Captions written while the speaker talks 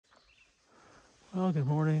Well, good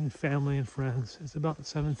morning, family and friends. It's about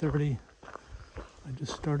 7:30. I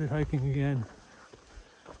just started hiking again.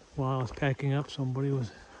 While I was packing up, somebody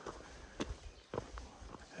was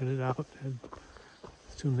headed out. I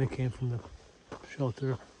assume they came from the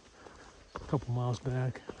shelter a couple miles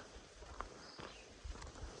back.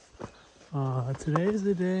 Today is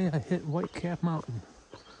the day I hit Whitecap Mountain,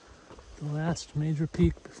 the last major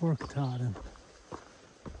peak before Katahdin.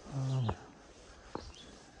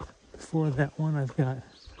 Before that one, I've got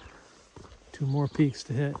two more peaks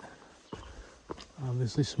to hit,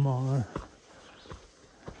 obviously smaller.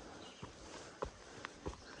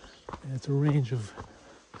 And it's a range of,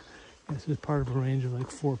 this is part of a range of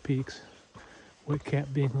like 4 peaks,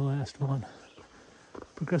 Whitecap being the last one,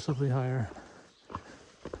 progressively higher.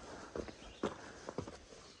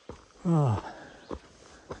 And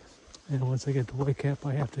once I get to Whitecap,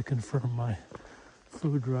 I have to confirm my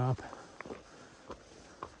food drop.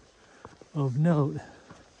 Of note,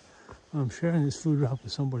 I'm sharing this food drop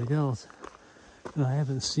with somebody else, and I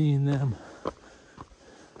haven't seen them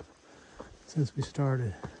since we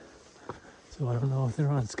started. So I don't know if they're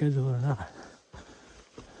on schedule or not.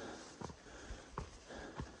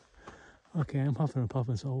 Okay, I'm huffing and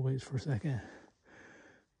puffing, so I'll wait for a second.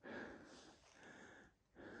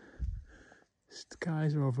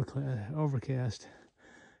 Skies are overcast.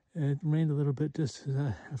 It rained a little bit just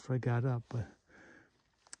after I got up, but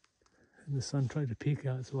the sun tried to peek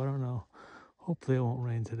out, so I don't know. Hopefully it won't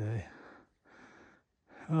rain today.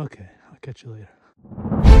 Okay, I'll catch you later.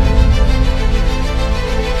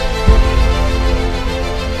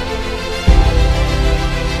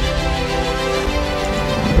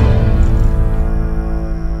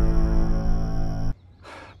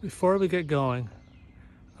 Before we get going,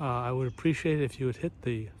 I would appreciate it if you would hit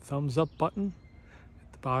the thumbs up button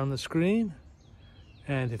at the bottom of the screen.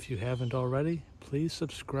 And if you haven't already, please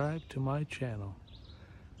subscribe to my channel.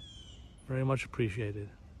 Very much appreciated.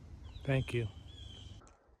 Thank you.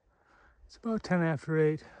 It's about 10 after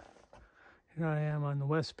 8. Here I am on the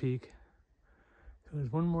West Peak. So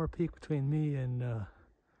there's one more peak between me and,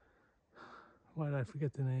 why did I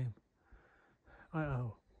forget the name?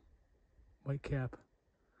 Whitecap.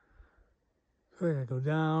 So I gotta go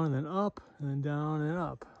down and then up and then down and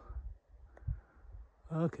up.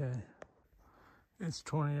 Okay. It's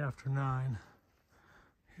 20 after 9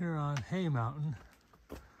 here on Hay Mountain.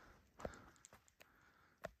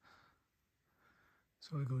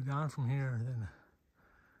 So we go down from here, then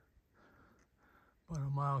about a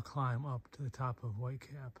mile climb up to the top of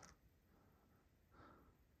Whitecap.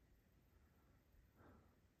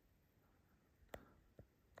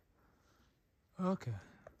 Okay.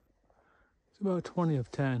 It's about 20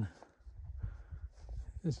 of 10.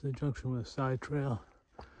 This is the junction with a side trail.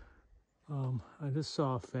 I just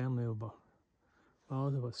saw a family of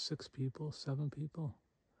about 6 people, 7 people,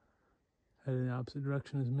 heading in the opposite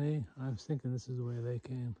direction as me. I'm thinking this is the way they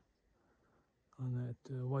came on that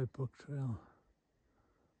White Brook Trail.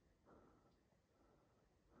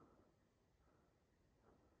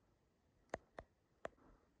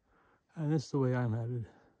 And this is the way I'm headed.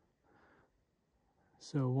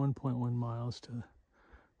 So 1.1 miles to the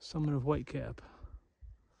summit of Whitecap.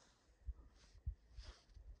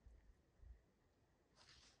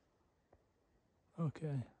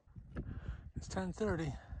 Okay, it's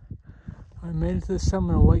 10:30. I made it to the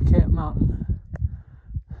summit of Whitecap Mountain.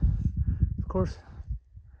 Of course,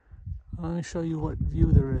 let me show you what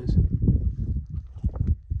view there is.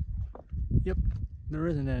 Yep, there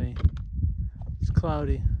isn't any. It's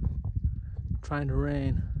cloudy, trying to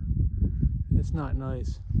rain. It's not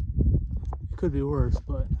nice. It could be worse,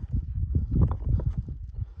 but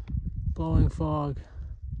blowing fog.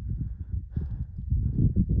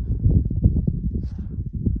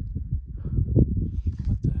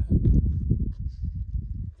 What the heck?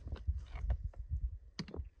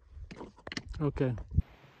 Okay.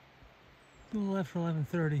 A little after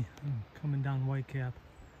 11:30, I'm coming down Whitecap.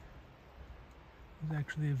 There's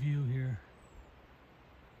actually a view here.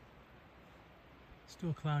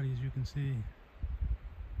 Still cloudy, as you can see.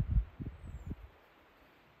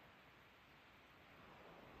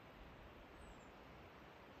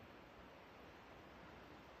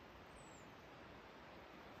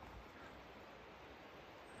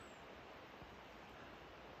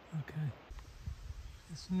 Okay,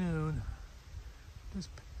 it's noon. Just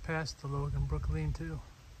past the Logan Brook lean-to.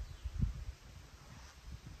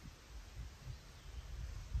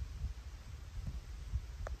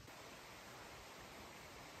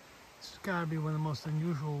 This has got to be one of the most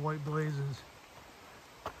unusual white blazes.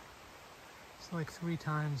 It's like 3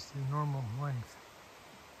 times the normal length.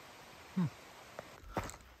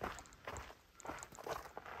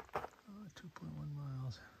 2.1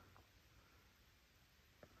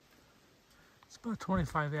 About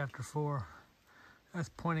 25 after 4. That's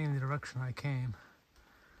pointing in the direction I came.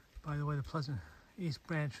 By the way, the Pleasant East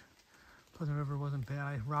Branch, Pleasant River wasn't bad.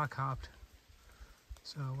 I rock hopped,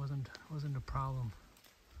 so it wasn't a problem.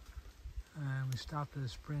 And we stopped at a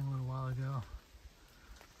spring a little while ago.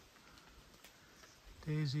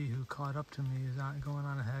 Daisy, who caught up to me, is going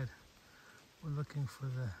on ahead. We're looking for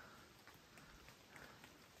the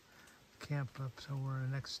camp up, so we're in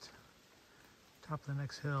the top of the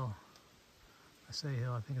next hill. I say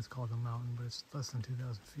hill, I think it's called a mountain, but it's less than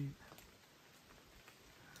 2,000 feet.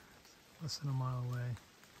 Less than a mile away.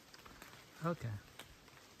 Okay.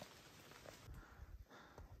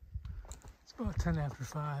 It's about 10 after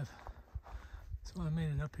 5. So I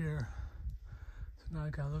made it up here. So now I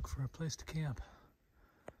gotta look for a place to camp.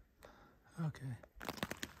 Okay.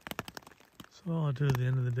 So I'll do at the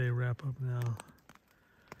end of the day wrap up now.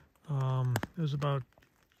 It was about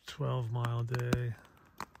 12-mile day.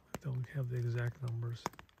 I don't have the exact numbers.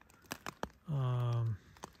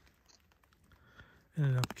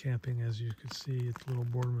 Ended up camping, as you could see, at Little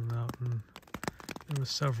Boardman Mt. There were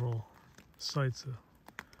several sites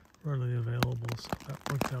readily available, so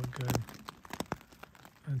that worked out good.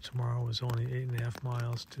 And tomorrow was only 8.5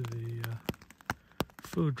 miles to the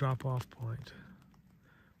food drop-off point,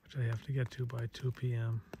 which I have to get to by 2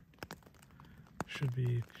 p.m. Should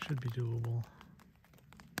be doable,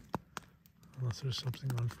 unless there's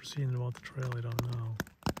something unforeseen about the trail I don't know.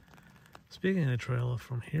 Speaking of the trail,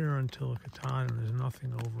 from here until Katahdin, there's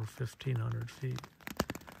nothing over 1,500 feet.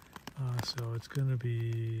 So it's going to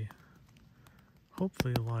be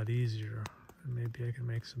hopefully a lot easier, and maybe I can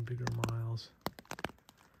make some bigger miles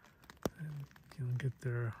and get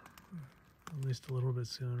there at least a little bit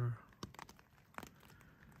sooner.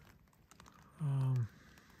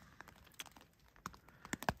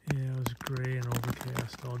 Yeah, it was gray and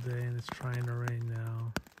overcast all day, and it's trying to rain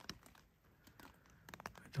now.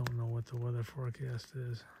 I don't know what the weather forecast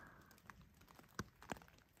is.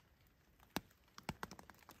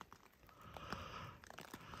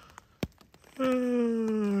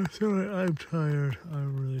 Sorry, I'm tired.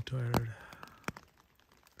 I'm really tired.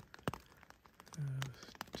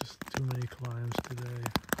 Just too many climbs today.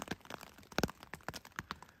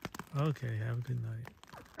 Okay, have a good night.